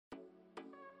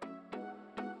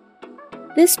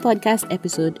This podcast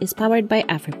episode is powered by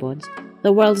AfriPods,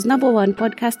 the world's #1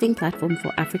 podcasting platform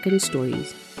for African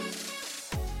stories.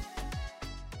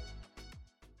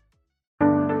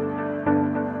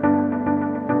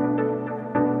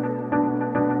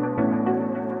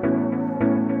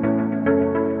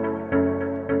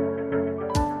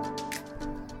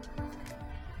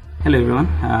 Hello everyone,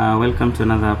 welcome to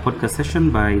another podcast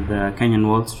session by the Kenyan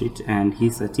Wall Street and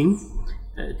his team.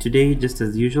 Today, just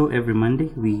as usual, every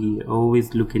Monday we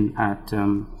always looking at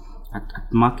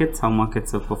markets, how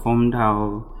markets have performed,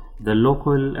 how the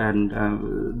local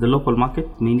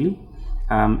market mainly.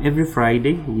 Every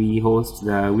Friday we host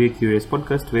the We're Curious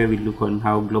podcast where we look on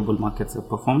how global markets have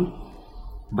performed.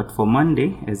 But for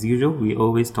Monday, as usual, we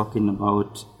always talking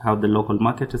about how the local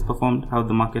market has performed, how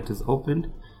the market has opened,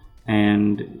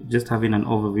 and just having an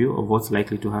overview of what's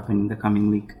likely to happen in the coming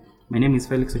week. My name is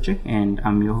Felix Oche and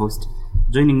I'm your host.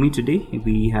 Joining me today,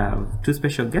 we have two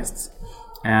special guests.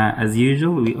 As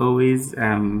usual, we always,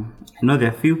 I know there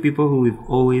are few people who we've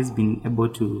always been able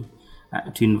to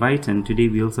invite, and today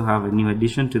we also have a new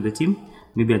addition to the team.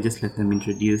 Maybe I'll just let them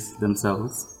introduce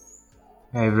themselves.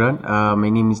 Hi everyone, my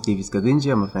name is Davis Kadinji.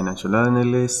 I'm a financial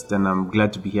analyst and I'm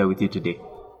glad to be here with you today.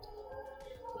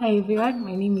 Hi everyone,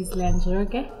 my name is Leah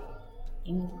Njoroge,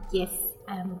 and yes,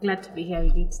 I'm glad to be here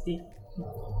with you today.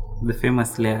 The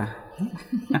famous Leah.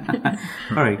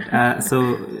 All right,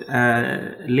 so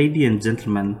ladies and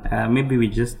gentlemen, maybe we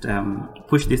just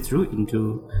push this through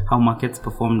into how markets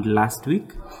performed last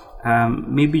week.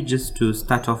 Maybe just to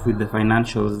start off with the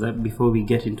financials, that before we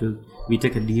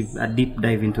take a deep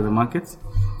dive into the markets.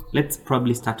 Let's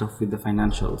probably start off with the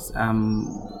financials.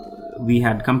 We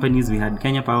had companies, we had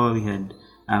Kenya Power, we had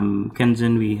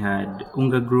Kengen, we had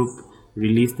Unga Group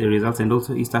release the results, and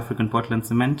also East African Portland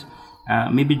Cement.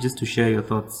 Maybe just to share your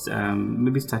thoughts,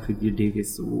 maybe start with you,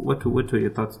 Davis. What were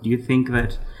your thoughts? Do you think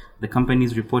that the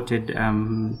companies reported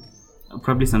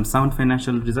probably some sound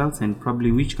financial results, and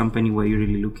probably which company were you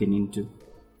really looking into?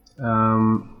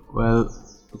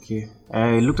 Okay.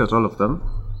 I looked at all of them.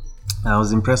 I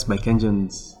was impressed by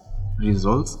Kengen's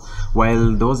results.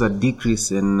 While there was a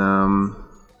decrease in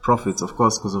profits, of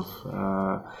course, because of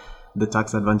the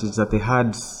tax advantage that they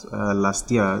had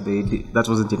last year, that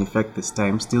wasn't in effect this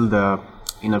time. Still, they're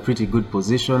in a pretty good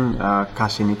position.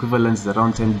 Cash and equivalents is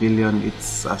around 10 billion.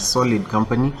 It's a solid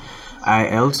company.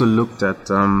 I also looked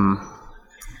at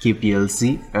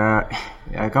KPLC,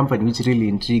 a company which really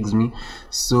intrigues me.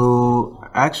 So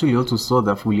I actually also saw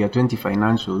the full year 20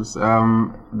 financials.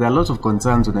 There are a lot of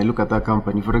concerns when I look at that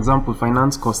company. For example,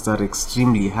 finance costs are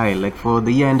extremely high. Like for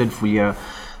the year ended full year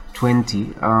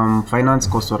 20, finance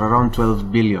costs were around 12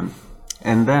 billion.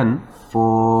 And then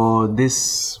for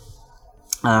this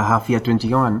half year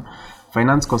 21,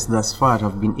 finance costs thus far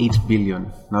have been 8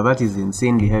 billion. Now that is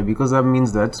insanely high, because that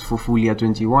means that for full year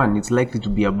 21, it's likely to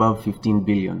be above 15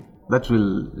 billion. That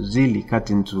will really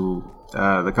cut into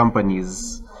the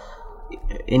company's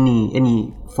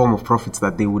any form of profits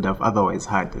that they would have otherwise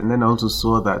had. And then I also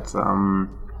saw that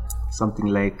something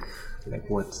like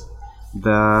what?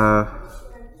 The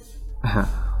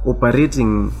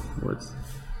operating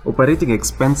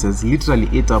expenses literally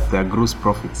ate up their gross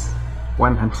profits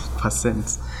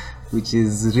 100%, which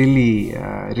is really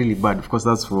really bad. Of course,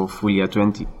 that's for full year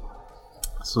 20.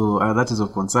 So that is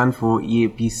of concern. For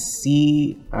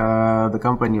EAPC, the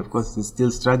company, of course, is still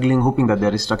struggling, hoping that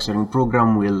their restructuring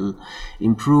program will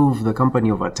improve the company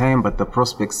over time, but the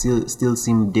prospects still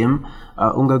seem dim.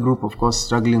 Unga Group, of course,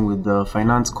 struggling with the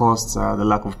finance costs, the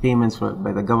lack of payments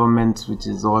by the government, which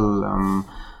is all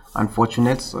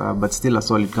unfortunate, but still a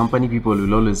solid company. People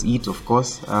will always eat, of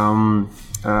course.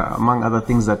 Among other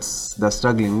things that they're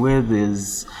struggling with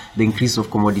is the increase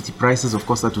of commodity prices. Of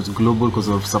course, that was global because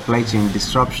of supply chain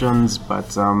disruptions,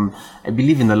 but I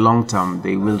believe in the long term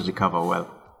they will recover well.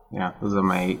 Yeah, those are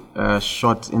my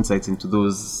short insights into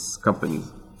those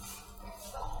companies.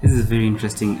 This is very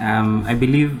interesting. I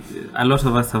believe a lot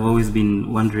of us have always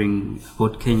been wondering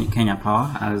about Kenya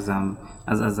Power as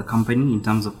a company in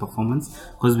terms of performance,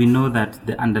 because we know that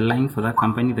the underlying for that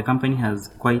company, the company has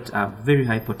quite a very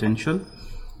high potential.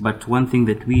 But one thing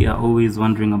that we are always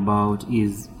wondering about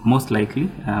is most likely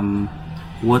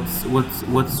what's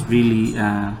really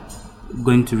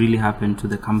going to really happen to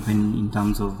the company in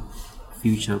terms of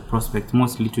future prospects,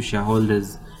 mostly to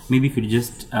shareholders. Maybe if you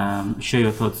just share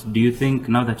your thoughts. Do you think,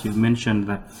 now that you've mentioned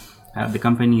that the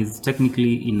company is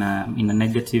technically in a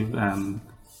negative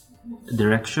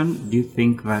direction, do you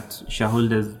think that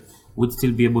shareholders would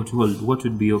still be able to hold? What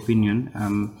would be your opinion?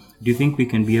 Do you think we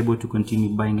can be able to continue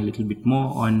buying a little bit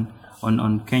more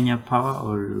on Kenya Power,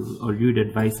 or you'd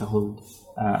advise a hold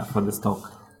for the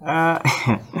stock?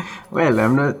 Well,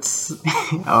 I'm not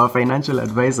our financial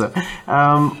advisor.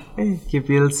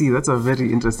 KPLC, that's a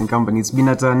very interesting company. It's been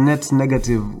at a net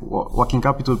negative working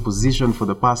capital position for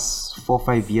the past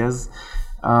 4-5 years.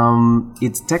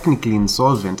 It's technically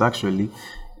insolvent, actually.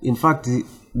 In fact,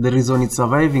 the reason it's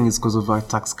surviving is because of a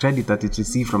tax credit that it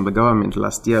received from the government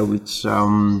last year, which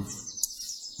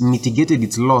mitigated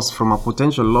its loss from a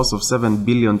potential loss of 7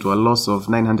 billion to a loss of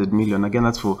 900 million. Again,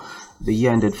 that's for the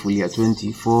year ended full year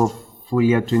 20. For full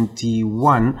year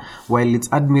 21, while it's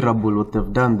admirable what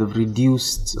they've done, they've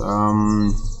reduced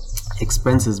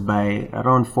expenses by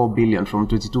around 4 billion, from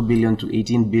 22 billion to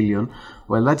 18 billion.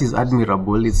 While that is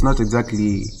admirable, it's not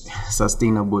exactly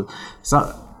sustainable.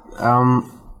 So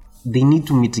they need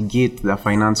to mitigate their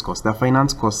finance costs. Their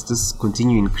finance costs just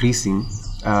continue increasing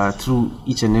through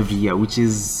each and every year, which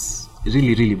is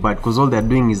really, really bad, because all they're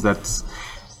doing is that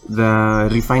they're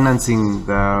refinancing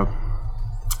the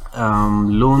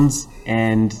loans,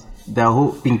 and they're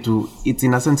hoping to, it's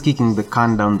in a sense kicking the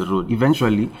can down the road.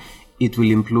 Eventually, it will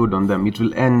implode on them. It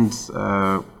will end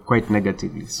quite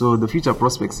negatively. So the future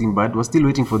prospects seem bad. We're still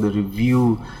waiting for the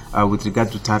review with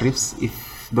regard to tariffs.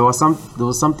 If there was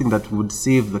something that would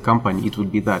save the company, it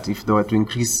would be that. If they were to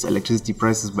increase electricity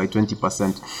prices by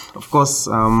 20%. Of course,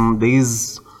 there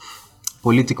is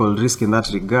political risk in that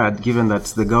regard, given that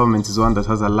the government is one that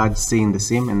has a large say in the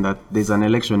same, and that there's an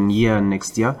election year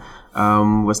next year.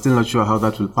 We're still not sure how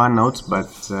that will pan out, but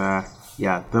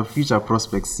the future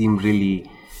prospects seem really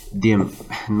dim.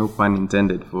 No pun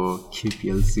intended for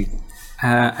KPLC.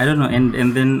 I don't know,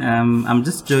 and then I'm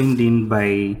just joined in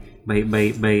by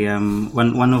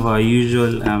one of our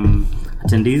usual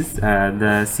attendees,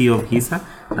 the CEO of HISA.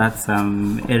 That's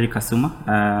Eric Asuma.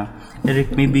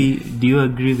 Eric, maybe do you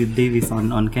agree with Davis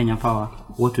on Kenya Power?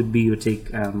 What would be your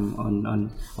take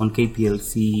on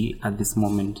KPLC at this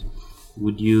moment?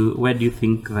 Where do you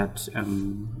think that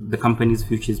the company's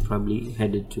future is probably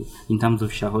headed to in terms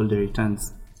of shareholder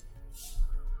returns?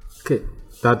 Okay,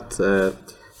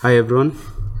 hi everyone.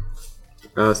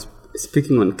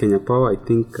 Speaking on Kenya Power, I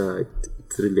think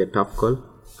it's really a tough call.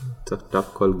 It's a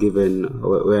tough call given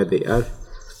where they are.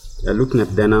 Looking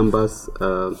at their numbers,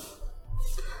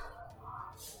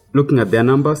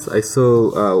 I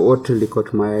saw what really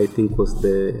caught my eye, I think, was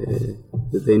the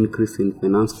increase in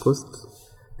finance costs.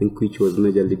 I think which was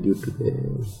majorly due to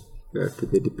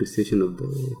the depreciation of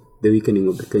the weakening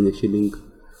of the Kenya shilling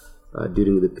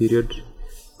during the period.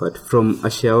 But from a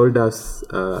shareholder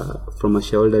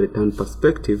return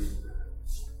perspective,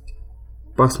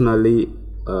 personally,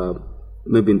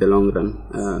 maybe in the long run,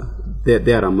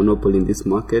 they are a monopoly in this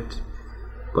market.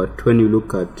 But when you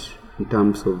look at in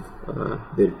terms of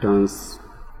the returns,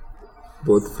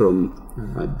 both from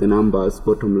the numbers,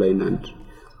 bottom line, and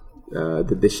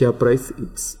the share price,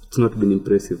 it's not been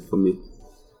impressive for me.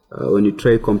 When you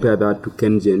try compare that to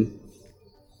KenGen,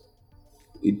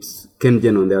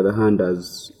 KenGen on the other hand,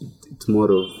 it's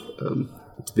more of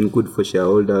it's been good for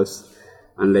shareholders.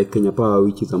 Unlike Kenya Power,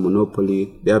 which is a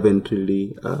monopoly, they haven't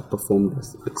really performed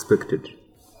as expected.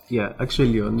 Yeah,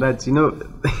 actually on that,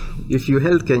 if you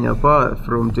held Kenya Power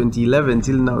from 2011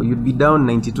 till now, you'd be down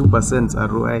 92%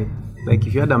 ROI. Like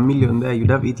if you had $1 million there,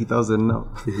 you'd have 80,000 now.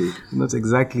 Not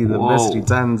exactly the best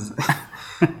returns.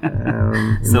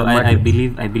 So I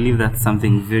believe that's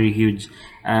something very huge.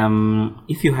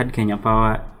 If you had Kenya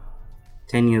Power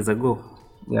 10 years ago,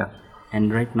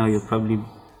 and right now you're probably,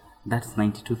 that's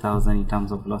 92,000 in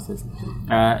terms of losses.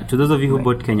 To those of you who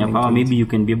bought Kenya Power, maybe you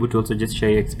can be able to also just share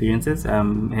your experiences.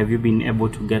 Have you been able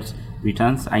to get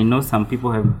returns? I know some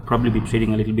people have probably been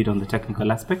trading a little bit on the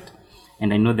technical aspect,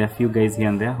 and I know there are a few guys here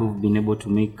and there who've been able to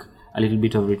make a little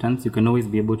bit of returns. You can always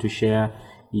be able to share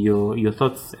your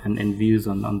thoughts and views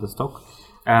on the stock.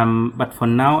 But for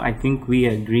now, I think we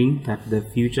are agreeing that the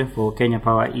future for Kenya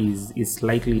Power is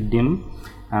slightly dim.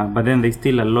 But then there's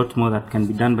still a lot more that can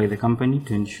be done by the company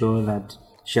to ensure that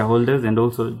shareholders and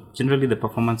also generally the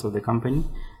performance of the company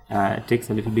takes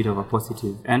a little bit of a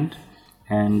positive end,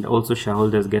 and also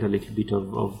shareholders get a little bit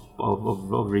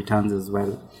of returns as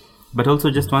well. But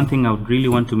also just one thing I would really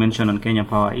want to mention on Kenya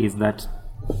Power is that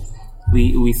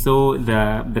we saw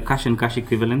the cash and cash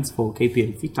equivalents for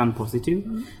KPLC turn positive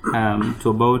to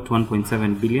about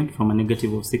 1.7 billion from a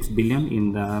negative of 6 billion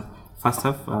in the first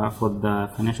half for the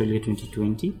financial year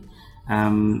 2020.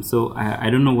 So I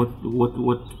don't know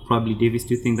what probably, Davis,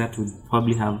 do you think that would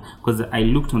probably have, because I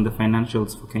looked on the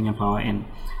financials for Kenya Power, and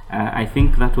I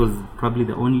think that was probably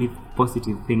the only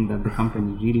positive thing that the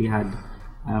company really had.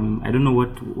 I don't know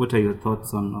what are your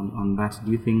thoughts on that.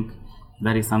 Do you think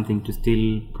that is something to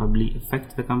still probably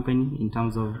affect the company in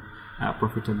terms of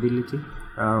profitability?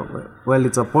 Well,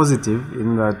 it's a positive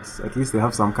in that at least they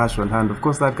have some cash on hand. Of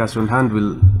course, that cash on hand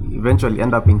will eventually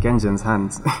end up in KenGen's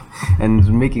hands and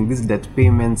making these debt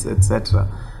payments, etc.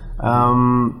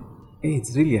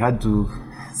 It's really hard to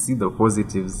see the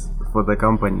positives for the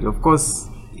company. Of course,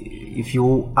 if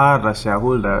you are a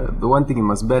shareholder, the one thing you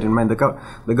must bear in mind, the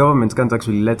government can't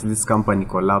actually let this company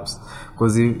collapse,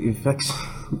 because if actually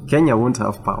Kenya won't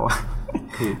have power.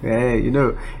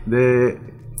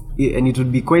 And it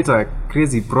would be quite a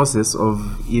crazy process of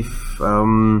if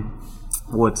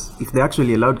they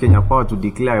actually allowed Kenya Power to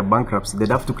declare bankruptcy, they'd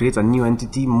have to create a new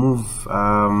entity, move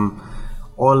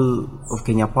all of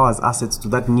Kenya Power's assets to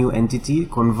that new entity,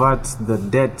 convert the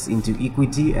debt into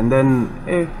equity, and then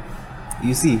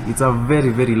you see, it's a very,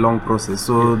 very long process.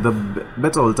 So the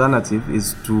better alternative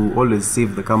is to always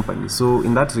save the company. So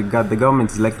in that regard, the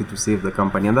government is likely to save the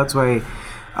company, and that's why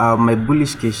my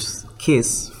bullish case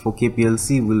for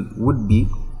KPLC would be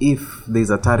if there's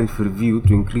a tariff review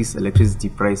to increase electricity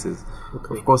prices.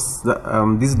 Okay. Of course,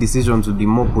 these decisions would be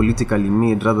more politically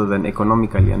made rather than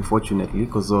economically, unfortunately,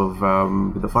 because of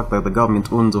the fact that the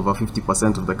government owns over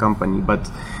 50% of the company. But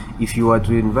if you were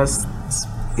to invest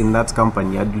in that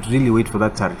company, I'd really wait for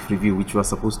that tariff review, which we are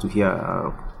supposed to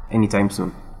hear anytime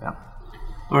soon. Yeah.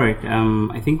 All right.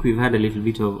 I think we've had a little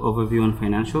bit of overview on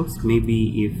financials.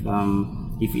 Maybe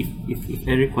if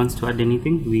Eric wants to add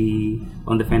anything,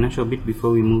 on the financial bit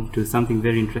before we move to something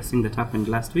very interesting that happened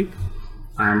last week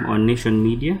on Nation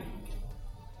Media.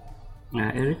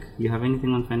 Eric, you have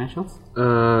anything on financials?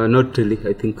 Not really.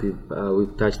 I think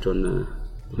we've touched on the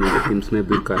themes.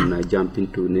 Maybe we can jump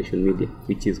into Nation Media,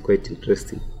 which is quite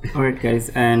interesting. All right, guys.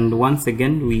 And once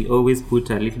again, we always put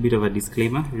a little bit of a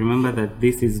disclaimer. Remember that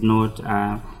this is not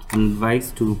an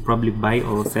advice to probably buy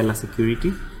or sell a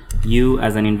security. You,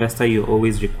 as an investor, you're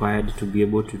always required to be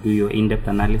able to do your in-depth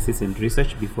analysis and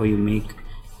research before you make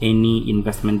any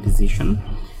investment decision.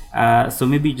 So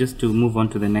maybe just to move on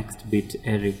to the next bit,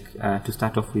 Eric, to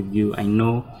start off with you. I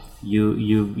know you're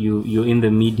in the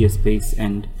media space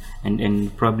and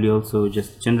probably also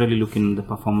just generally looking at the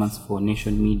performance for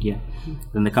Nation Media.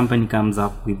 Then the company comes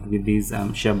up with this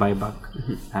share buyback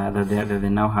that they're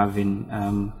now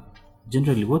having.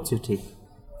 Generally, what's your take?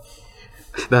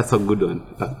 That's a good one.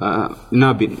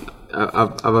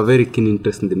 I've a very keen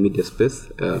interest in the media space.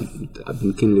 I've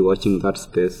been keenly watching that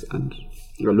space, and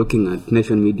we're looking at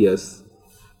Nation Media's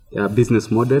business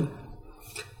model.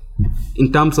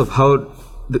 In terms of how,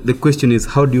 the question is,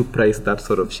 how do you price that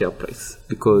sort of share price?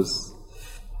 Because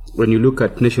when you look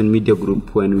at Nation Media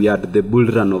Group, when we had the bull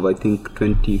run of, I think,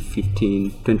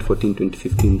 2014,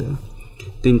 2015 there,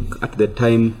 I think at the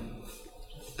time,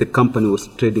 the company was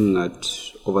trading at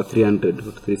over 300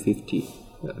 or 350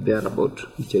 thereabout,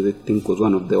 which I think was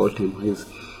one of the all-time highs.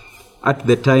 At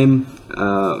the time,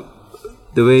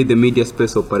 the way the media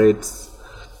space operates,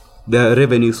 the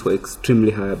revenues were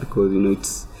extremely high because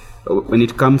it's when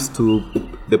it comes to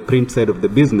the print side of the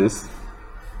business,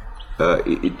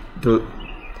 it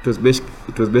was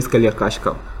basically a cash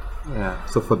cow. Yeah.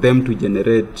 So for them to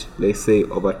generate, let's say,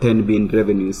 over 10 billion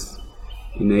revenues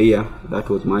in a year, that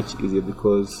was much easier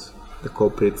because the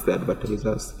corporates, the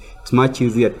advertisers, it's much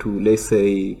easier to, let's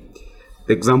say,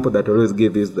 the example that I always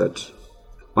give is that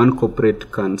one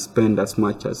corporate can spend as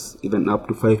much as even up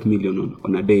to 5 million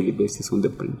on a daily basis on the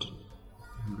print.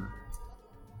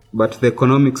 But the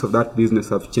economics of that business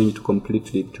have changed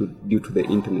completely due to the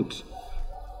internet.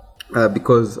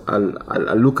 Because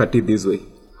I'll look at it this way.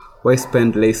 Why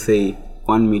spend, let's say,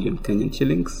 1 million Kenyan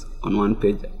shillings on one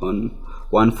page, on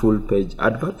one full page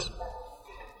advert?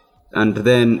 And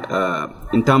then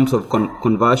in terms of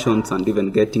conversions and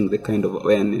even getting the kind of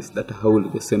awareness that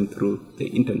hold the same through the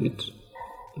internet,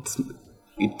 it's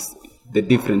the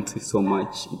difference is so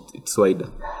much, it's wider.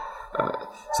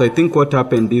 So I think what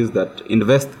happened is that in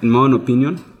my own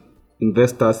opinion,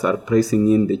 investors are pricing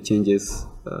in the changes,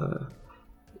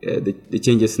 the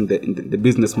changes in the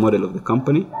business model of the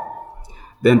company.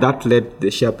 Then that led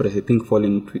the share price, I think,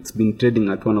 falling. It's been trading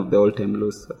at one of the all-time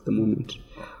lows at the moment.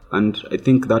 And I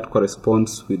think that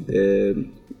corresponds with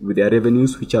their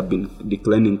revenues, which have been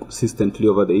declining consistently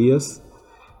over the years.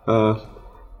 I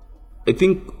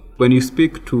think when you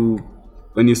speak to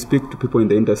people in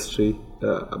the industry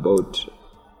about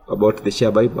the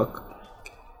share buyback,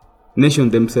 Nation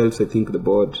themselves, I think the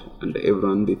board and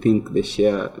everyone, they think the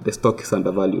stock is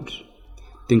undervalued.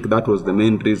 I think that was the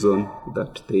main reason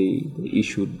that they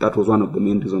issued. That was one of the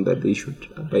main reasons that they issued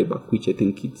a buyback, which I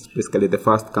think it's basically the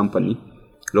first company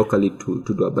locally to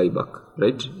do a buyback,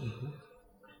 right?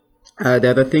 Mm-hmm. The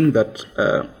other thing that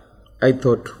I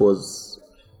thought was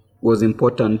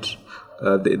important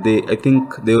I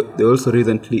think they also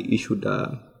recently issued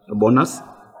a bonus.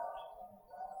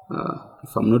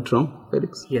 If I'm not wrong,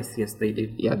 Felix. Yes, they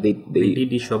did. Yeah, they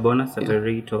did issue a bonus at a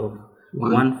rate of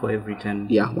 1 for every 10.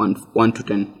 Yeah, 1 to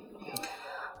 10.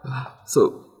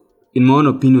 So, in my own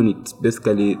opinion, it's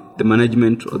basically the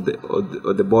management or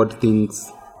the board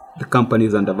thinks the company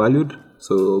is undervalued.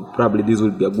 So probably this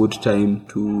will be a good time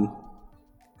to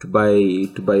buy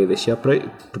the share price,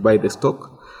 to buy the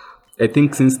stock. I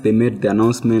think since they made the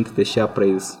announcement, the share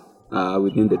price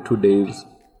within the 2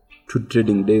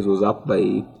 trading days was up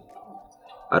by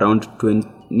around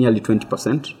nearly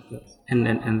 20%.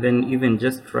 And then even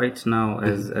just right now,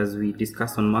 as we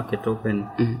discussed on Market Open,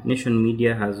 Nation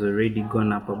Media has already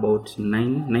gone up about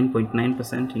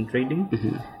 9.9% in trading.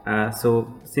 So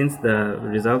since the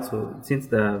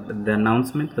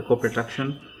announcement, the corporate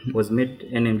action was made,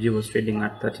 NMG was trading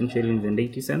at 13 shillings and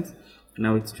 80 cents.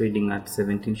 Now it's trading at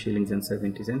 17 shillings and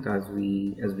 70 cents as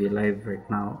we are live right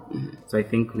now. So I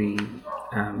think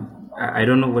I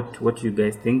don't know what you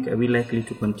guys think. Are we likely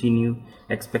to continue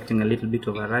expecting a little bit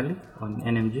of a rally on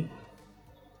NMG?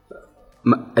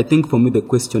 I think for me the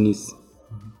question is,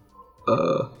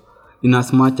 in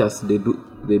as much as they do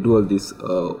all this,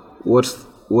 what's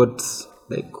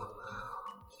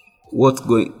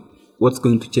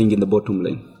going to change in the bottom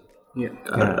line?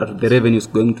 Are the revenues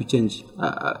going to change?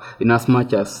 In as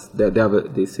much as they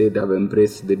say they have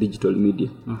embraced the digital media,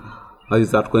 how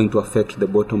is that going to affect the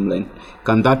bottom line?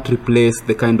 Can that replace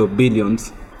the kind of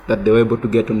billions that they were able to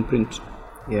get on print?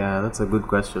 Yeah, that's a good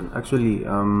question. Actually,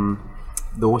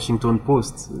 the Washington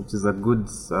Post, which is a good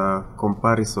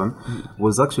comparison,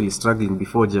 was actually struggling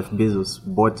before Jeff Bezos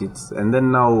bought it, and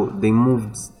then now they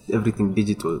moved everything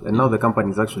digital, and now the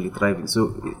company is actually thriving.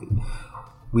 So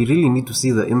we really need to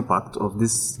see the impact of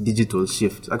this digital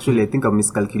shift. Actually, I think a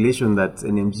miscalculation that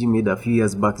NMG made a few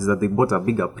years back is that they bought a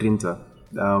bigger printer.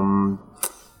 And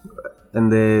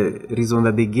the reason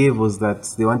that they gave was that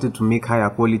they wanted to make higher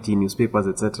quality newspapers,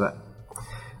 etc.,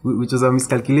 which was a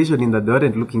miscalculation in that they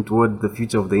weren't looking toward the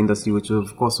future of the industry, which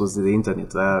of course was the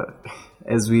internet.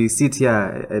 As we sit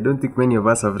here, I don't think many of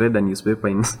us have read a newspaper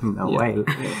in a while,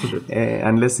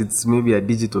 unless it's maybe a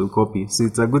digital copy. So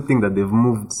it's a good thing that they've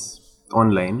moved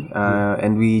online,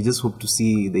 and we just hope to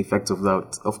see the effects of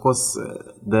that. Of course,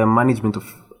 the management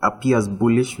appears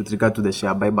bullish with regard to the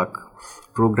share buyback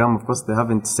program. Of course, they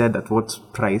haven't said at what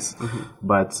price,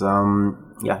 but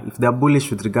if they're bullish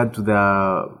with regard to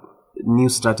the new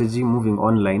strategy moving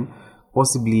online,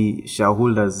 possibly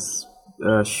shareholders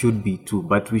should be too,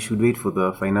 but we should wait for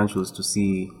the financials to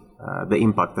see the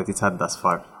impact that it's had thus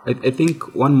far. I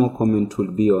think one more comment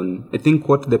will be on, I think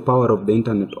what the power of the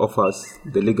internet offers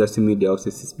the legacy media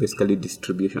houses is basically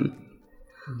distribution.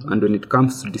 And when it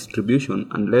comes to distribution,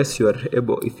 unless you are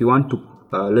able, if you want to,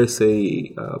 let's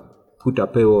say, put a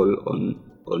paywall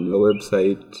on your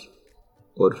website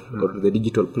or the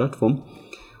digital platform,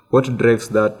 what drives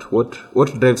that?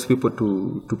 What drives people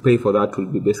to pay for that will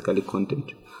be basically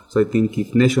content. So I think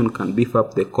if Nation can beef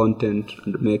up the content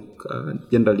and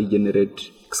generally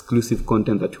generate exclusive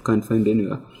content that you can't find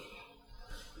anywhere,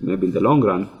 maybe in the long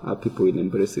run, people will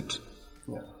embrace it.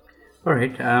 All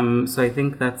right. So I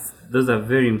think those are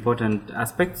very important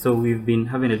aspects. So we've been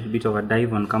having a little bit of a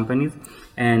dive on companies,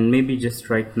 and maybe just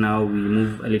right now we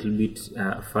move a little bit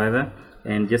further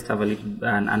and just have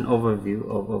an overview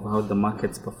of how the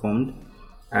markets performed.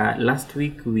 Last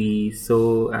week we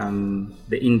saw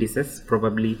the indices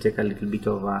probably take a little bit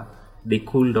of they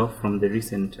cooled off from the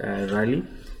recent rally.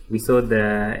 We saw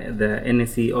the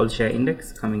NSE All Share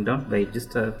Index coming down by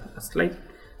just a slight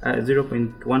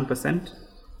 0.1%.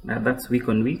 That's week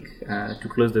on week to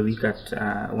close the week at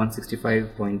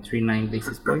 165.39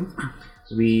 basis points.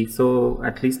 We saw,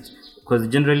 at least, because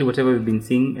generally whatever we've been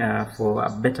seeing for a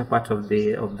better part of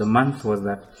the month was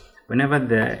that whenever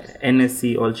the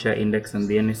NSE All Share Index and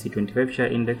the NSE 25 Share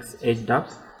Index edged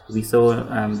up, we saw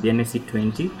the NSE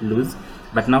 20 lose.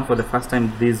 But now for the first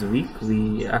time this week,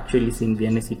 we actually seeing the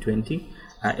NSE 20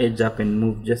 edge up and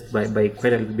move just by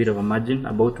quite a little bit of a margin,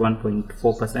 about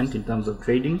 1.4% in terms of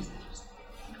trading.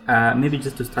 Maybe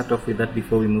just to start off with that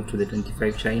before we move to the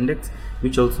 25 share index,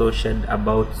 which also shed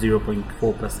about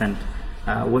 0.4%.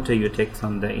 What are your takes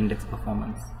on the index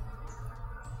performance?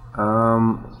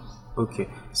 Okay,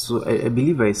 so I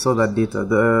believe I saw that data.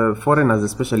 The foreigners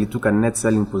especially took a net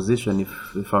selling position,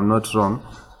 if I'm not wrong,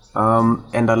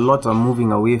 and a lot are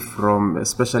moving away from,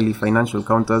 especially financial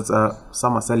counters.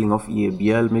 Some are selling off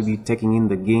EABL, maybe taking in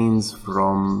the gains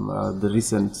from the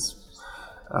recent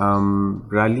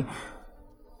rally.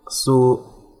 So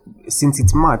since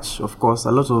it's March, of course,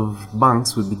 a lot of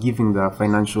banks will be giving their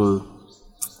financial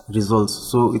results.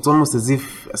 So it's almost as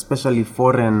if, especially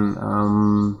foreign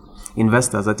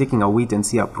investors are taking a wait and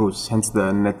see approach, hence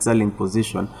the net selling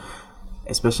position,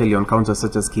 especially on counters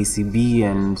such as KCB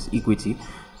and Equity,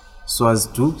 so as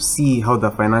to see how the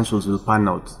financials will pan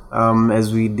out.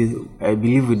 As I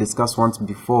believe we discussed once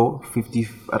before,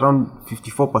 around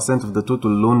 54% of the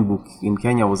total loan book in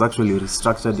Kenya was actually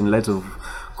restructured in light of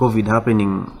COVID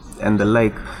happening and the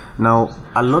like. Now,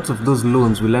 a lot of those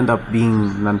loans will end up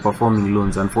being non-performing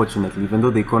loans, unfortunately, even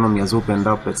though the economy has opened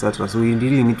up, etc. So we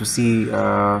really need to see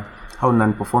how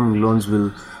non-performing loans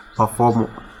will perform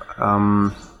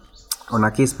on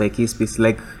a case-by-case basis,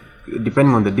 like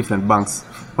depending on the different banks.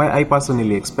 I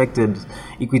personally expected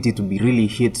Equity to be really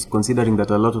hit, considering that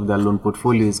a lot of their loan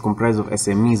portfolio is comprised of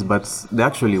SMEs, but they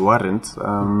actually weren't.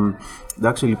 They're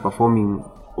actually performing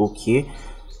okay.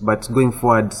 But going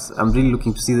forward, I'm really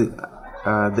looking to see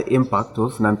the impact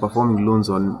of non-performing loans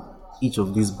on each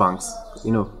of these banks.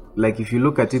 You know, like if you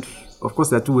look at it, of course,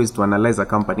 there are two ways to analyze a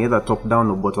company, either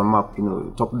top-down or bottom-up. You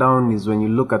know, top-down is when you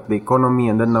look at the economy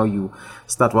and then now you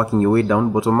start working your way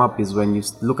down. Bottom-up is when you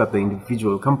look at the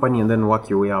individual company and then work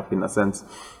your way up, in a sense.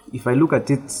 If I look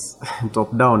at it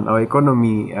top-down, our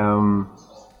economy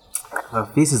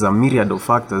faces a myriad of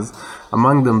factors,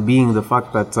 among them being the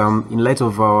fact that in light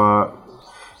of our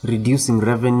reducing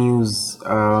revenues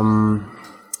and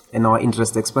our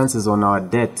interest expenses on our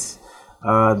debt,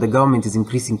 the government is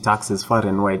increasing taxes far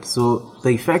and wide. So the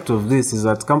effect of this is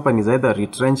that companies are either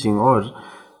retrenching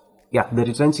they're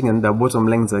retrenching and their bottom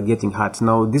lines are getting hurt.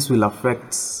 Now, this will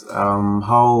affect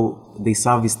how they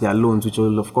service their loans, which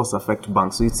will of course affect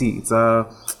banks. So you see, it's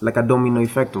like a domino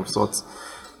effect of sorts,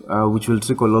 which will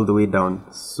trickle all the way down.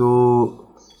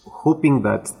 So hoping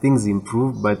that things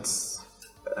improve, but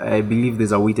I believe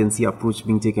there's a wait-and-see approach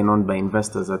being taken on by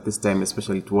investors at this time,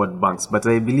 especially toward banks. But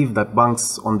I believe that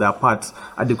banks, on their part,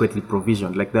 adequately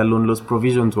provisioned. Like their loan loss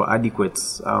provisions were adequate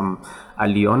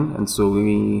early on, and so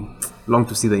we long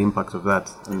to see the impact of that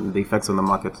and the effects on the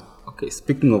market. Okay,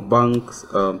 speaking of banks,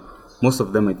 most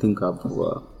of them, I think,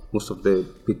 most of the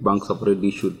big banks have already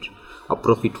issued a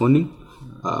profit warning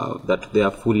that their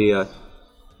full year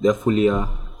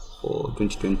for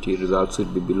 2020 results will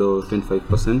be below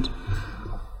 25%.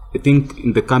 I think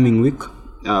in the coming week,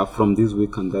 from this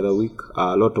week and the other week,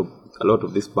 a lot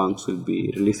of these banks will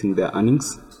be releasing their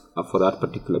earnings for that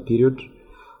particular period,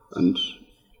 and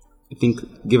I think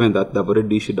given that they've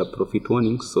already issued a profit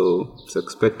warning, so it's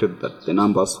expected that the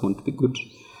numbers won't be good.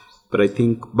 But I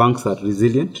think banks are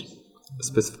resilient,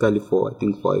 specifically for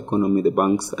our economy. The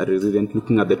banks are resilient.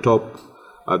 Looking at the top,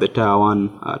 the tier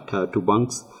 1, tier 2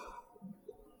 banks,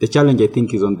 the challenge I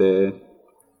think is on the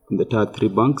tier 3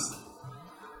 banks.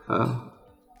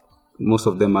 Most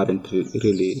of them aren't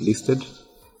really listed.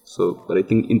 So, but I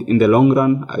think in the long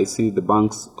run, I see the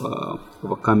banks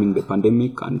overcoming the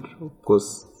pandemic, and of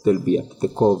course they'll be at the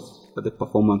core of the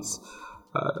performance,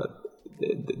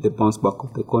 the bounce back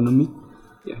of the economy.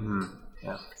 Yeah.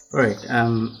 Yeah. All right.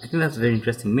 I think that's very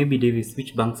interesting. Maybe Davis,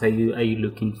 which banks are you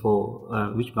looking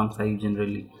for? Which banks are you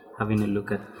generally having a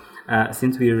look at?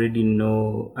 Since we already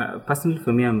know, personally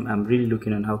for me, I'm really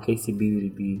looking on how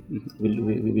KCB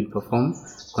will perform,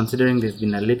 considering there's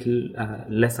been a little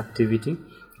less activity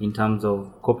in terms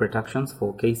of corporate actions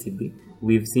for KCB.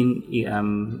 We've seen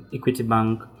Equity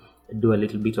Bank do a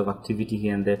little bit of activity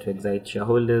here and there to excite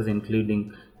shareholders,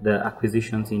 including the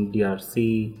acquisitions in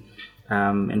DRC,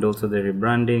 and also the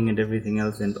rebranding and everything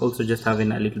else, and also just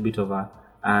having a little bit of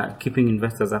keeping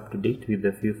investors up to date with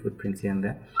a few footprints here and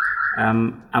there.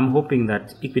 I'm hoping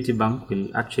that Equity Bank will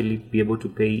actually be able to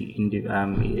pay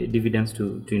dividends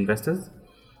to investors.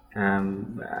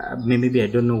 Maybe I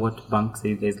don't know what banks are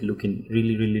you guys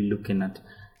really looking at,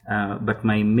 but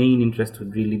my main interest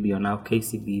would really be on how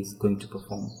KCB is going to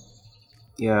perform.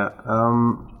 Yeah.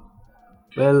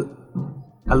 Well,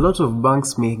 a lot of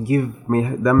banks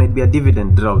there might be a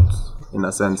dividend drought in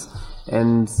a sense,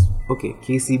 and okay,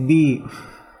 KCB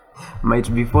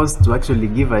might be forced to actually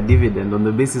give a dividend on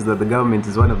the basis that the government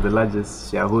is one of the largest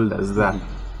shareholders there.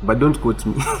 But don't quote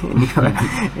me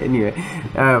anyway.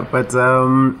 But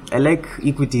I like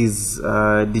Equity's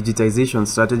digitization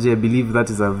strategy. I believe that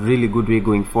is a really good way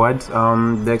going forward.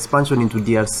 The expansion into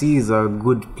DRC is a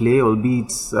good play,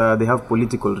 albeit they have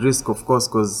political risk, of course,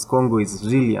 because Congo is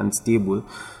really unstable.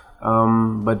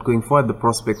 But going forward, the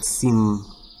prospects seem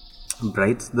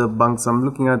bright. The banks I'm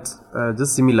looking at,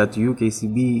 just similar to you,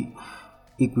 KCB,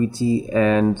 Equity,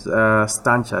 and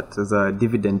Stanchart as a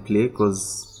dividend play,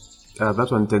 because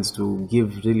that one tends to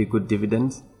give really good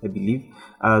dividends, I believe.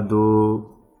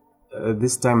 Though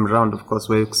this time around, of course,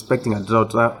 we're expecting a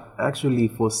drought. I actually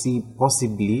foresee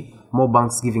possibly more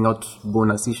banks giving out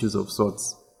bonus issues of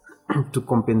sorts. to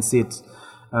compensate,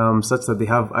 such that they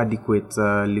have adequate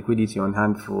liquidity on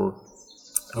hand for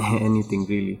anything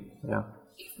really. Yeah.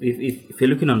 If you're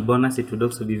looking on bonus, it would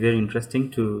also be very interesting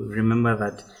to remember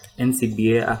that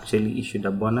NCBA actually issued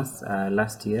a bonus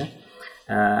last year.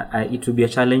 It would be a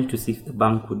challenge to see if the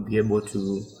bank would be able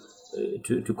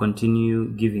to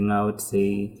continue giving out,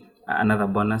 say, another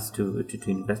bonus to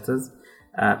investors,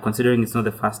 considering it's not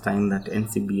the first time that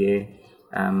NCBA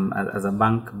as a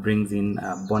bank brings in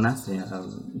a bonus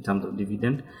in terms of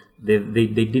dividend. They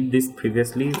did this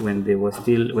previously when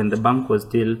the bank was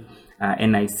still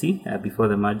NIC before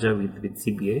the merger with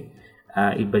CBA.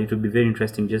 But it would be very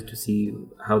interesting just to see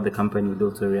how the company would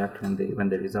also react when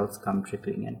the results come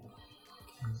trickling in.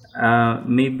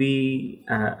 Maybe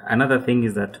another thing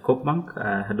is that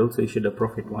Coopbank had also issued a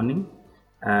profit warning,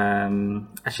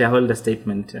 a shareholder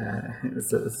statement,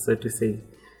 so to say.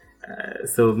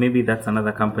 So maybe that's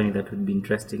another company that would be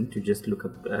interesting to just look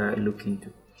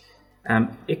into.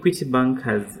 Equity Bank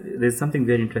there's something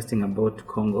very interesting about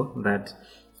Congo that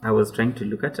I was trying to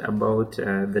look at about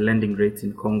the lending rates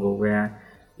in Congo, where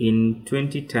in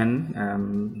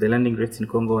 2010 the lending rates in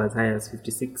Congo were as high as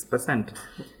 56%.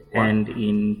 Wow. And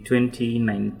in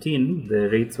 2019 the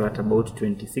rates were at about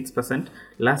 26%.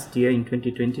 Last year in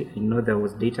 2020, I know there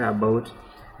was data about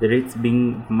the rates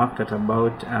being marked at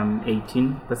about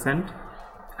 18%.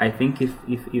 I think if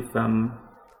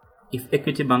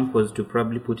Equity Bank was to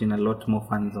probably put in a lot more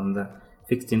funds on the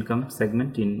fixed income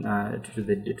segment in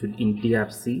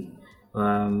DRC,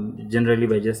 generally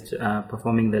by just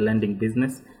performing the lending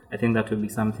business, I think that would be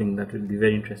something that would be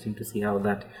very interesting to see how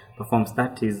that performs.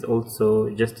 That is also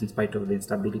just in spite of the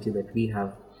instability that we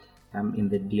have in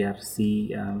the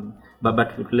DRC. But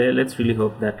let's really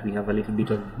hope that we have a little bit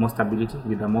of more stability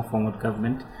with a more formal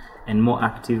government and more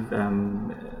active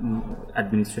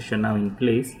administration now in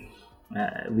place.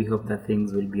 We hope that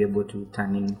things will be able to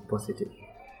turn in positive.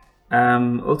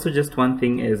 Also, just one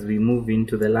thing as we move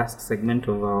into the last segment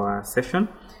of our session,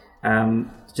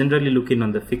 generally looking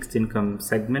on the fixed income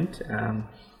segment,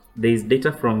 there is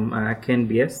data from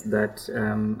KNBS that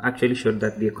actually showed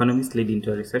that the economy slid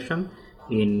into a recession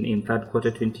in third quarter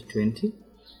 2020.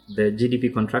 The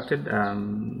GDP contracted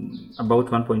about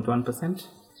 1.1%.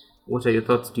 What are your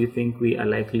thoughts? Do you think we are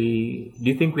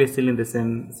still in the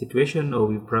same situation, or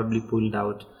we've probably pulled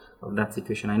out of that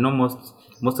situation? I know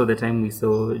most of the time we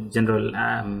saw general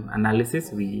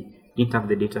analysis. We didn't have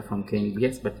the data from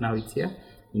KNBS, but now it's here,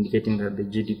 indicating that the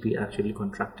GDP actually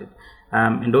contracted.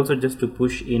 And also, just to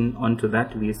push in onto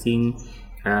that, we are seeing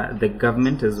the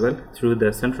government as well, through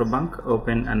the central bank,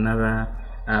 open another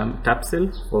tap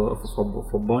sale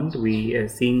for bond. We are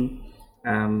seeing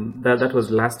that was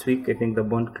last week. I think the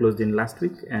bond closed in last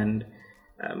week, and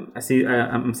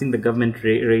I'm seeing the government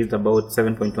raised about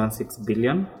 7.16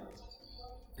 billion.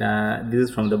 This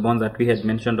is from the bonds that we had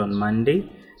mentioned on Monday.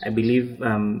 I believe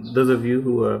those of you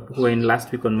who were in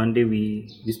last week on Monday, we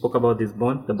spoke about this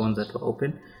bond, the bonds that were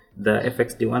open, the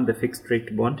FXD1, the fixed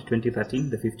rate bond 2013,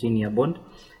 the 15-year bond,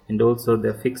 and also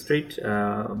the fixed rate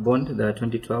bond, the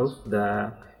 2012,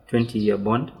 the 20-year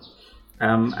bond.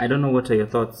 I don't know, what are your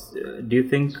thoughts? Do you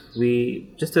think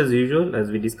we, just as usual, as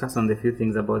we discuss on the few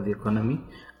things about the economy,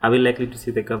 are we likely to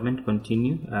see the government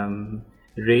continue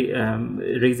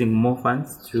raising more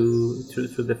funds through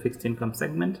the fixed income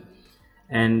segment?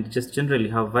 And just generally,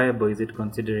 how viable is it,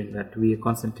 considering that we are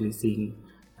constantly seeing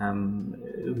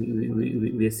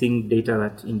we are seeing data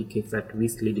that indicates that we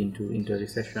slid into a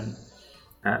recession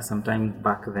sometime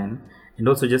back then? And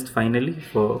also, just finally,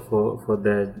 for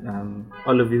the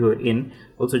all of you who are in,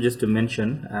 also just to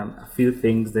mention a few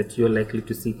things that you're likely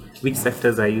to see. Which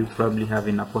sectors are you probably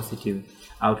having a positive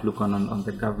outlook on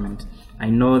the government? I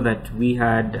know that we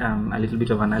had a little bit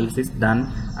of analysis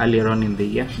done earlier on in the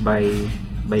year by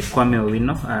Kwame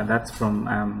Owino, that's from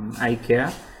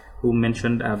iCare, who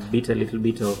mentioned a little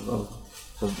bit of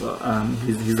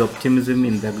his optimism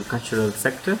in the agricultural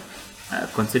sector,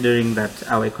 considering that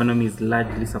our economy is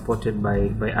largely supported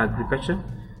by agriculture.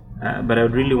 But I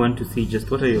would really want to see just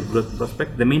what are your growth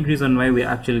prospects. The main reason why we're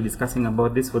actually discussing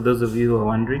about this, for those of you who are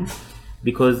wondering,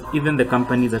 because even the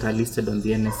companies that are listed on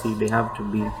the NSE,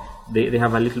 they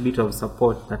have a little bit of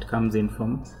support that comes in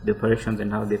from the operations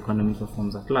and how the economy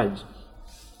performs at large.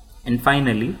 And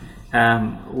finally,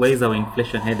 where is our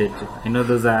inflation headed to? I know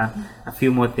those are a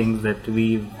few more things that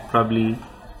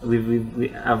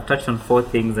I've touched on 4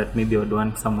 things that maybe I would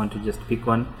want someone to just pick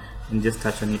on and just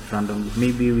touch on it randomly.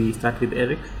 Maybe we start with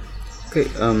Eric.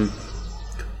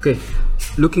 Okay.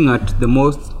 Looking at the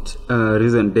most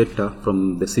recent data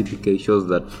from the CBK shows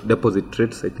that deposit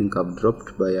rates, I think, have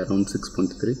dropped by around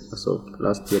 6.3 as of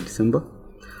last year, December.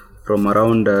 from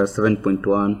around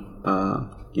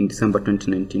 7.1 in December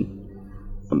 2019.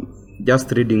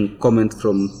 Just reading comments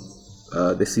from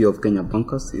the CEO of Kenya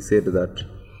Bankers, he said that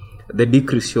the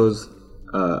decrease shows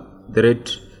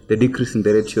the decrease in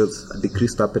the rate shows a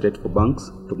decreased appetite for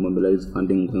banks to mobilize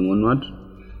funding going onward,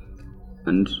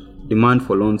 and demand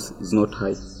for loans is not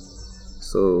high.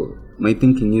 So my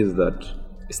thinking is that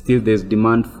still there's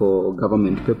demand for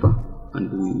government paper,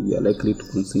 and we are likely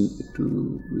to see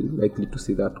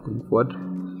that going forward.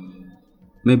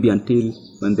 Maybe until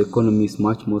when the economy is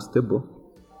much more stable,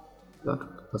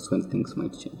 that's when things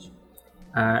might change.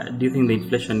 Do you think the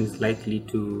inflation is likely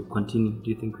to continue? Do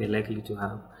you think we're likely to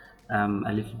have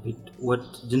a little bit?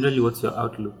 What's your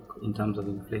outlook in terms of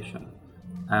inflation?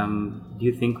 Do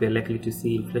you think we're likely to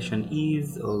see inflation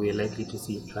ease, or we're likely to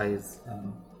see it rise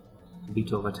a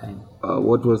bit over time?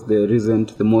 What was the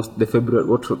February?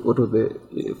 What was the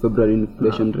February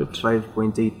inflation rate?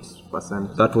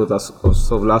 5.8%. That was as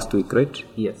of last week, right?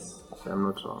 Yes, if I'm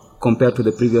not wrong. Compared to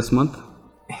the previous month?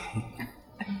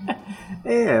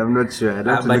 Yeah, I'm not sure.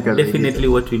 But definitely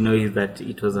what we know is that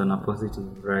it was on a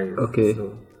positive rise. Okay.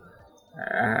 So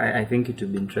I think it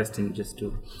would be interesting just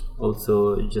to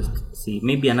also just see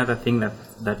maybe another thing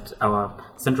that our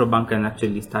central bank can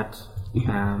actually start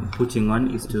putting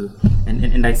on is to,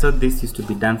 and I saw this used to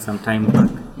be done some time back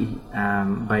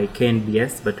by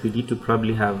KNBS, but we need to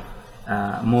probably have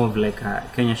more of like a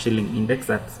Kenya shilling index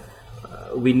that's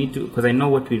we need to, because I know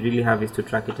what we really have is to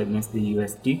track it against the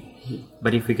USD,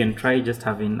 but if we can try just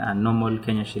having a normal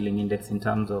Kenya shilling index in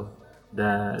terms of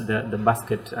the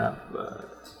basket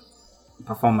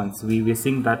performance, we're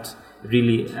seeing that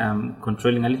really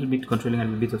controlling a little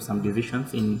bit of some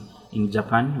decisions. In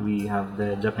Japan, we have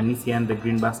the Japanese yen, the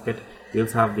green basket. We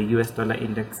also have the US dollar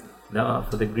index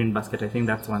for the green basket. I think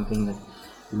that's one thing that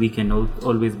we can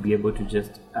always be able to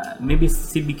just maybe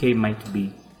CBK might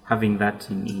be having that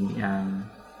in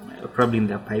probably in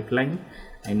their pipeline.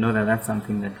 I know that's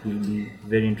something that will be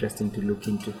very interesting to look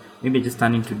into. Maybe just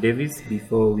turn into Davis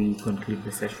before we conclude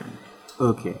the session.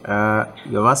 Okay,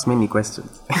 you've asked many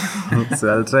questions, so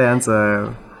I'll try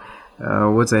answer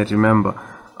what I remember.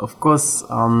 Of course,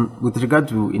 with regard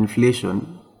to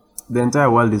inflation, the entire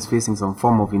world is facing some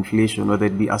form of inflation, whether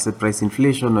it be asset price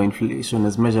inflation or inflation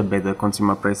as measured by the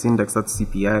consumer price index, that's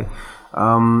CPI.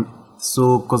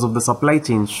 So because of the supply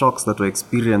chain shocks that were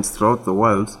experienced throughout the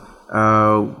world,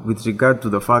 with regard to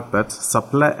the fact that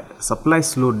supply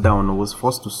slowed down or was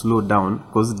forced to slow down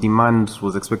because demand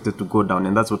was expected to go down,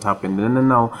 and that's what happened. And then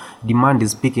now demand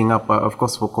is picking up, of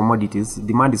course, for commodities.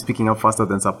 Demand is picking up faster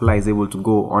than supply is able to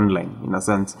go online, in a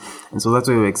sense. And so that's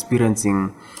why we're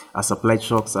experiencing supply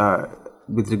shocks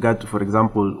with regard to, for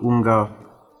example, unga,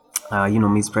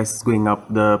 maize prices going up,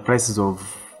 the prices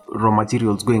of raw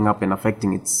materials going up and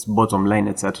affecting its bottom line,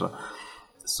 etc.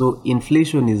 So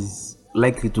inflation is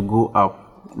likely to go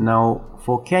up. Now,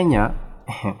 for Kenya,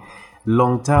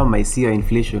 long term, I see our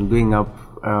inflation going up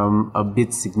a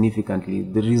bit significantly.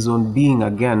 The reason being,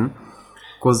 again,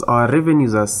 because our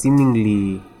revenues are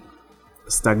seemingly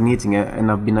stagnating and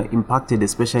have been impacted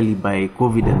especially by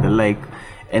COVID and the like.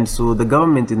 And so the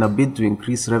government, in a bid to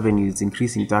increase revenue, is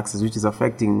increasing taxes, which is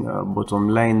affecting bottom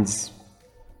lines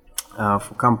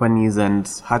for companies and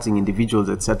hurting individuals,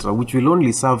 etc., which will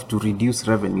only serve to reduce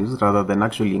revenues rather than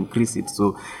actually increase it.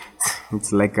 So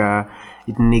it's like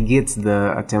it negates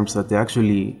the attempts that they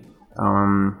actually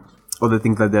or the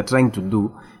things that they're trying to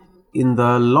do. In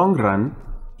the long run,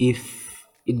 if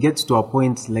it gets to a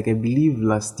point like I believe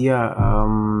last year,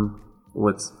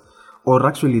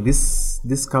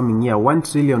 this coming year, 1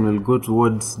 trillion will go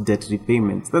towards debt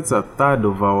repayment. That's a third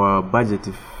of our budget,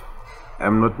 if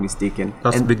I'm not mistaken.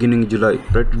 That's beginning July,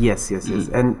 right? Yes.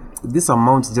 And this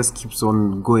amount just keeps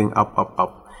on going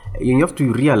up. You have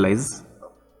to realize,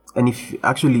 and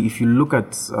if you look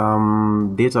at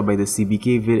data by the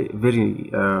CBK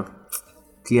very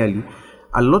clearly,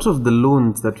 a lot of the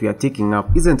loans that we are taking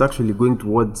up isn't actually going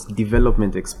towards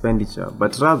development expenditure,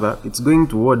 but rather it's going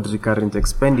towards recurrent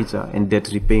expenditure and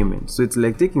debt repayment. So it's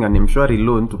like taking an Mshwari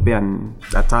loan to pay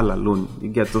a Tala loan. You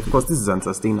get, of course, this is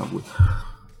unsustainable.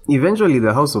 Eventually,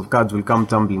 the house of cards will come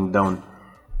tumbling down,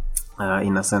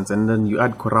 in a sense, and then you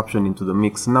add corruption into the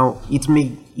mix. Now,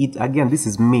 again, this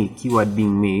is may, keyword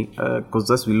being may,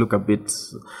 because as we look a bit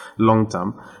long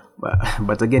term,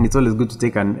 but again, it's always good to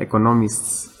take an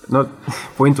economist's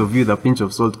point of view, the pinch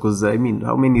of salt, because I mean,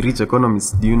 how many rich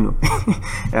economists do you know?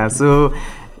 Yeah, so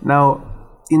now,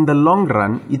 in the long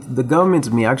run, the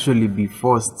government may actually be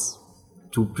forced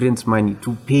to print money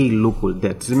to pay local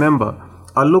debt. Remember,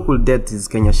 our local debt is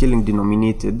Kenya shilling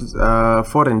denominated.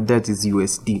 Foreign debt is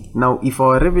USD. Now, if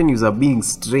our revenues are being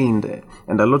strained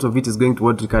and a lot of it is going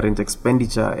towards recurrent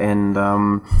expenditure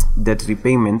and debt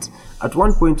repayment, at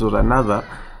one point or another,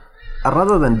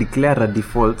 rather than declare a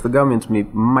default, the government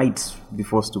might be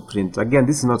forced to print. Again,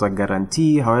 this is not a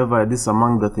guarantee. However, this is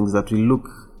among the things that we look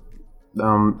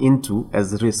into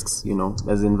as risks,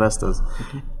 as investors.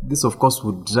 This, of course,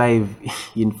 would drive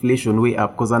inflation way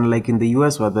up, because unlike in the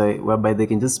US, whereby they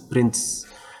can just print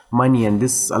money, and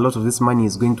a lot of this money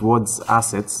is going towards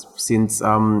assets, since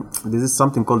this is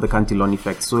something called the Cantillon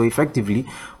effect. So effectively,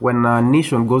 when a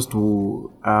nation goes to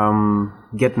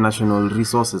get national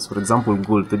resources, for example,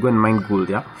 gold, they go and mine gold,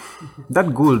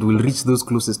 that gold will reach those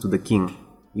closest to the king.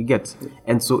 You get?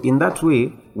 And so in that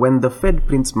way, when the Fed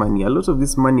prints money, a lot of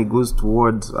this money goes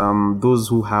towards those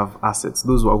who have assets,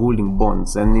 those who are holding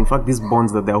bonds. And in fact, these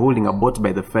bonds that they're holding are bought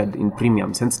by the Fed in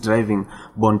premiums, hence driving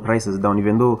bond prices down,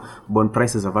 even though bond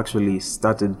prices have actually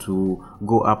started to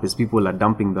go up as people are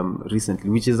dumping them recently,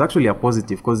 which is actually a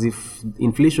positive, because if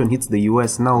inflation hits the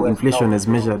US now, inflation is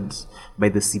measured by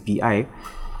the CPI.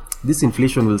 This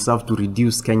inflation will serve to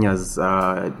reduce Kenya's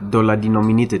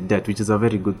dollar-denominated debt, which is a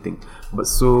very good thing. But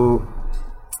so,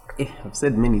 I've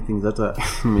said many things that are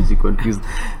made you confused.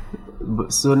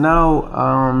 But so now,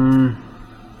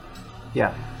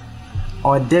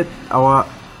 our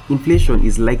inflation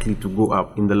is likely to go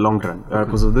up in the long run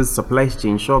because of these supply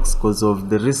chain shocks, because of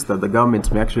the risk that the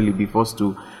government may actually be forced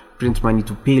to print money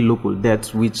to pay local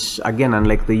debt, which again,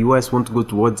 unlike the US, won't go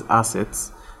towards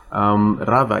assets.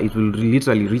 Rather, it will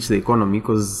literally reach the economy,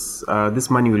 because this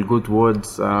money will go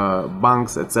towards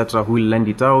banks, etc., who will lend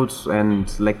it out,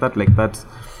 and like that,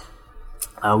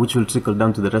 which will trickle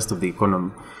down to the rest of the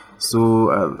economy.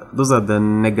 So those are the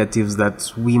negatives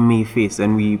that we may face,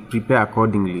 and we prepare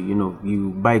accordingly.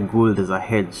 You buy gold as a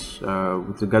hedge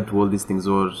with regard to all these things,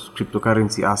 or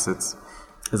cryptocurrency assets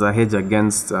as a hedge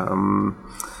against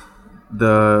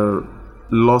the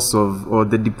loss of or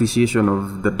the depreciation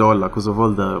of the dollar because of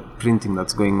all the printing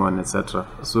that's going on, etc.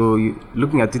 So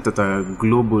looking at it at a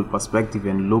global perspective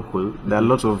and local, there are a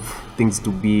lot of things to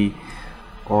be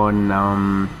on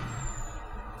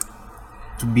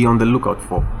the lookout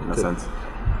for, in a sense.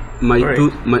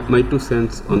 My 2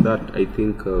 cents on that, I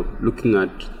think looking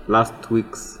at last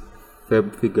week's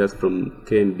Feb figures from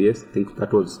KNBS, I think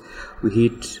that was, we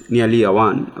hit nearly a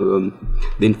 1.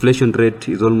 The inflation rate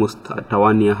is almost at a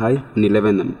 1-year high, an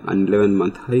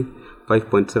 11-month high,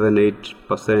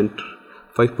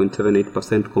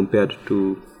 5.78% compared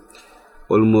to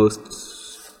almost,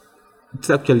 it's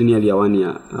actually nearly a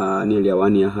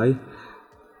 1-year high.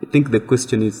 I think the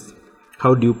question is,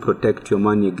 how do you protect your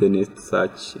money against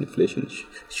such inflation?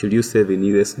 Should you save in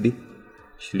USD?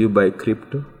 Should you buy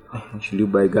crypto? Should you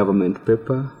buy government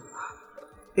paper?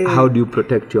 How do you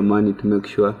protect your money to make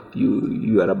sure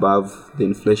you are above the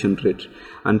inflation rate?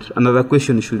 And another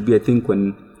question should be, I think,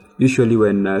 usually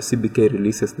when CBK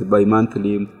releases the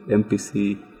bi-monthly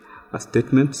MPC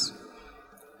statements,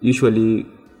 usually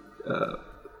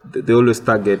they always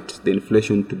target the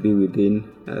inflation to be within,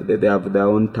 they have their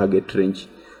own target range.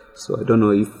 So I don't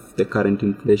know if the current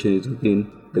inflation is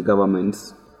within the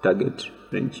government's target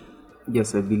range.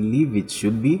 Yes, I believe it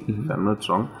should be, if I'm not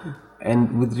wrong.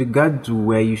 And with regard to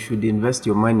where you should invest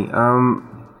your money,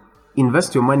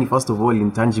 invest your money first of all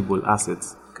in tangible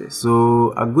assets. Okay.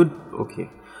 So a good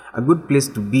place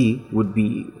to be would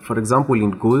be, for example,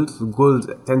 in gold.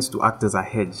 Gold tends to act as a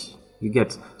hedge. You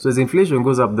get? So as inflation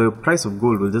goes up, the price of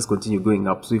gold will just continue going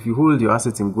up. So if you hold your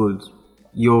assets in gold,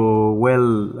 you're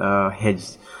well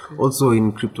hedged. Also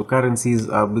in cryptocurrencies,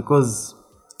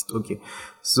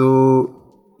 so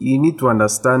you need to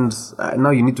understand, now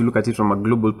you need to look at it from a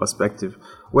global perspective.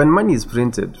 When money is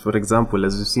printed, for example,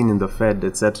 as you've seen in the Fed,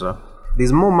 etc.,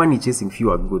 there's more money chasing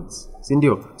fewer goods.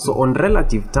 So on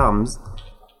relative terms,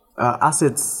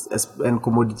 assets and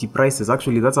commodity prices,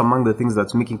 actually that's among the things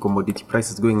that's making commodity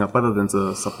prices going up, other than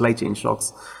the supply chain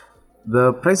shocks.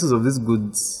 The prices of these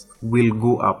goods will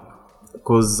go up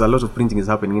because a lot of printing is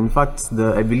happening. In fact,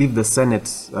 I believe the Senate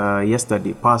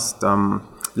yesterday passed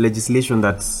legislation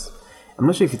that's, I'm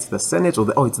not sure if it's the Senate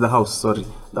or it's the House, sorry.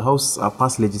 The House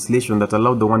passed legislation that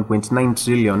allowed the 1.9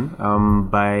 trillion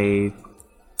by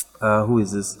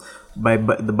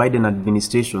the Biden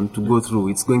administration to go through.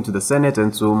 It's going to the Senate,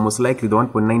 and so most likely the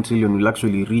 1.9 trillion will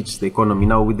actually reach the economy.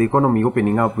 Now, with the economy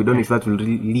opening up, we don't know if that will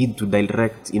lead to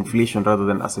direct inflation rather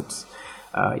than assets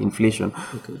inflation.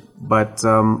 Okay. But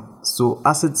so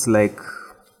assets like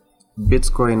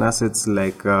Bitcoin, assets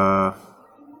like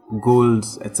gold,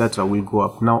 etc., will go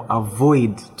up. Now,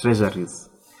 avoid treasuries.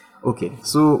 Okay,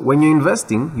 so when you're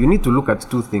investing, you need to look at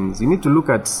two things. You need to look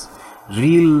at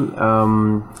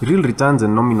real returns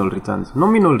and nominal returns.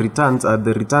 Nominal returns are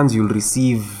the returns you'll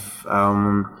receive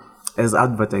as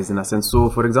advertised in a sense. So,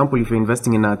 for example, if you're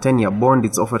investing in a 10-year bond,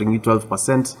 it's offering you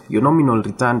 12%. Your nominal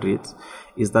return rate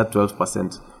is that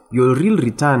 12%. Your real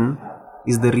return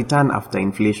is the return after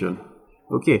inflation.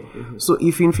 Okay, so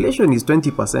if inflation is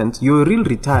 20%, your real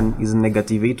return is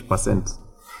negative 8%.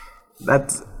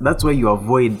 That's why you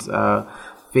avoid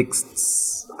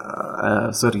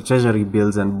treasury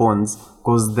bills and bonds,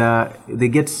 because they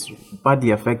get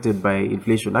badly affected by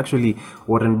inflation. Actually,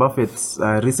 Warren Buffett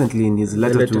recently in his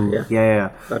letter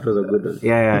that was a good one.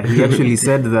 He actually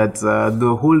said that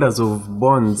the holders of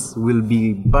bonds will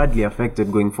be badly affected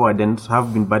going forward and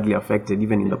have been badly affected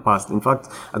even in the past. In fact,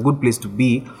 a good place to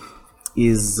be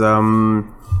is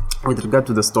with regard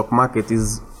to the stock market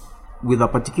is with a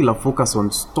particular focus on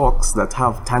stocks that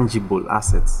have tangible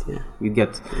assets. You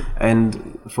get,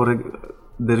 and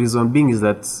the reason being is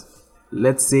that,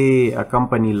 let's say a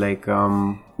company like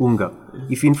Unga,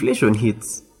 if inflation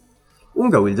hits,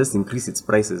 Unga will just increase its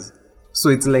prices. So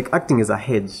it's like acting as a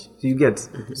hedge. You get,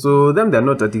 so they're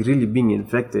not really being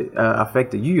affected.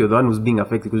 You're the one who's being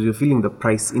affected because you're feeling the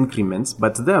price increments,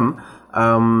 but them,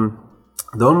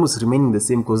 they're almost remaining the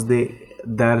same because the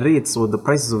rates or the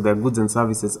prices of their goods and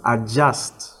services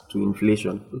adjust to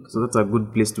inflation. So that's a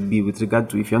good place to be with regard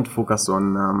to if you want to focus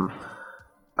on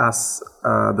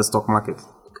the stock market.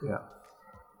 Yeah.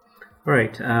 All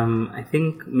right. I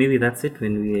think maybe that's it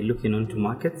when we're looking onto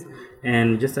markets,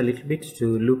 and just a little bit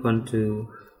to look onto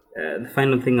the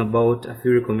final thing about a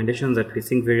few recommendations that we're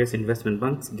seeing various investment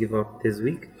banks give out this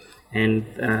week. And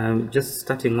just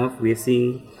starting off, we're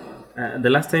seeing the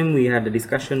last time we had a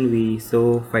discussion, we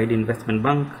saw FIDE Investment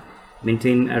Bank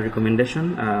maintain a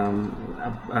recommendation,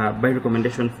 a buy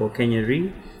recommendation for Kenya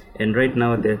Re, and right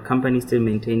now the company is still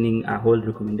maintaining a hold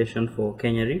recommendation for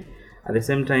Kenya Re. At the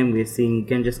same time, we're seeing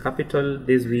Ganges Capital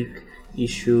this week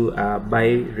issue a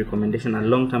buy recommendation, a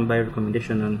long-term buy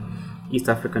recommendation on East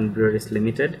African Breweries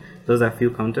Limited. Those are a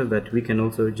few counters that we can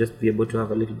also just be able to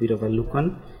have a little bit of a look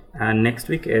on next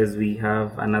week, as we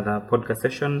have another podcast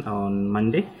session on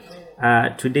Monday.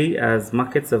 Today, as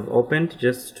markets have opened,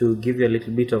 just to give you a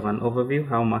little bit of an overview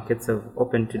how markets have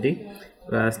opened today.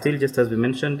 Still, just as we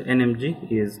mentioned,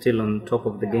 NMG is still on top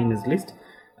of the gainers list.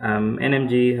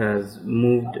 NMG has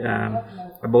moved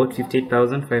about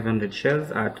 58,500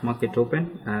 shares at market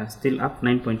open, still up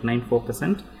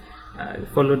 9.94%.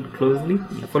 Following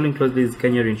closely is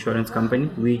Kenya Insurance Company,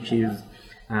 which is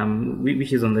on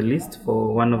the list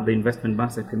for one of the investment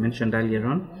banks that we mentioned earlier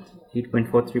on,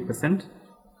 8.43%.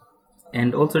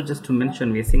 And also just to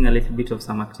mention, we're seeing a little bit of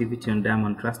some activity on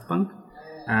Diamond Trust Bank,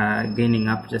 gaining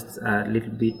up just a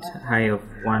little bit high of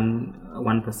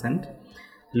 1%.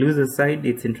 Losers side,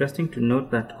 it's interesting to note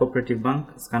that Cooperative Bank,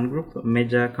 Scan Group,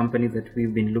 major companies that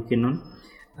we've been looking on,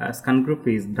 Scan Group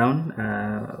is down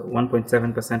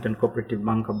 1.7% and Cooperative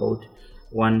Bank about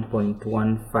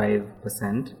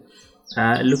 1.15%.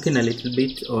 Looking a little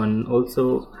bit on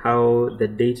also how the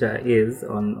data is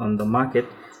on the market,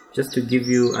 just to give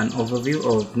you an overview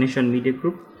of Nation Media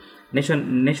Group.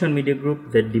 Nation Media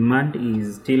Group, the demand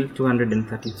is still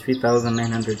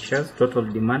 233,900 shares, total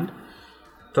demand.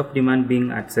 Top demand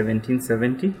being at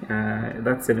 1770,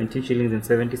 that's 17 shillings and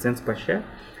 70 cents per share.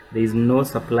 There is no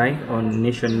supply on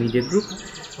Nation Media Group.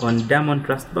 On Diamond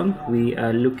Trust Bank, we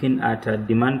are looking at a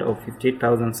demand of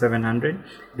 58,700.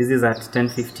 This is at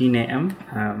 10:15 a.m.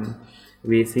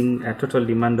 We're seeing a total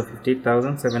demand of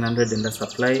 58,700 and a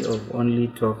supply of only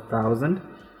 12,000.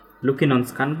 Looking on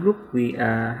Scan Group, we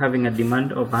are having a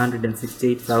demand of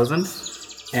 168,000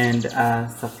 and a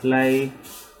supply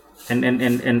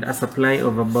and a supply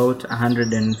of about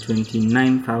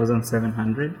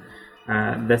 129,700.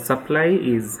 The supply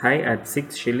is high at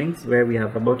 6 shillings, where we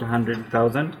have about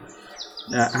 102,000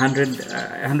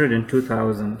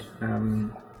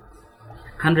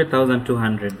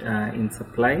 100,200 in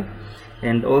supply.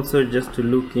 And also just to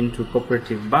look into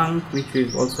Cooperative Bank, which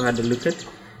we've also had a look at.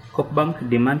 Coop Bank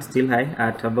demand still high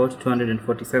at about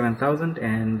 247,000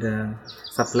 and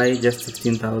supply just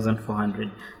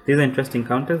 16,400. These are interesting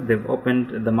counters. They've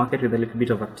opened the market with a little bit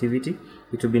of activity.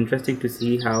 It will be interesting to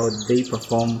see how they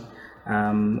perform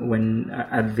when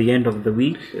at the end of the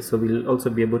week. So we'll also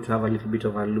be able to have a little bit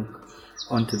of a look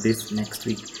onto this next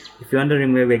week. If you're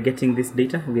wondering where we're getting this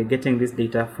data, we're getting this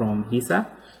data from HISA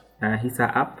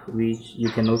app, which you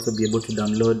can also be able to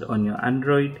download on your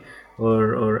Android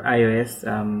or iOS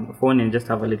phone and just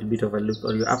have a little bit of a look,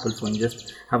 or your Apple phone,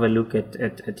 just have a look at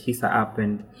HISA app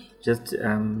and just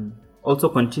also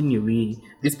continue.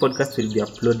 This podcast will be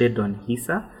uploaded on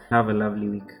HISA. Have a lovely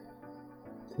week.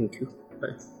 Thank you.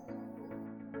 Bye.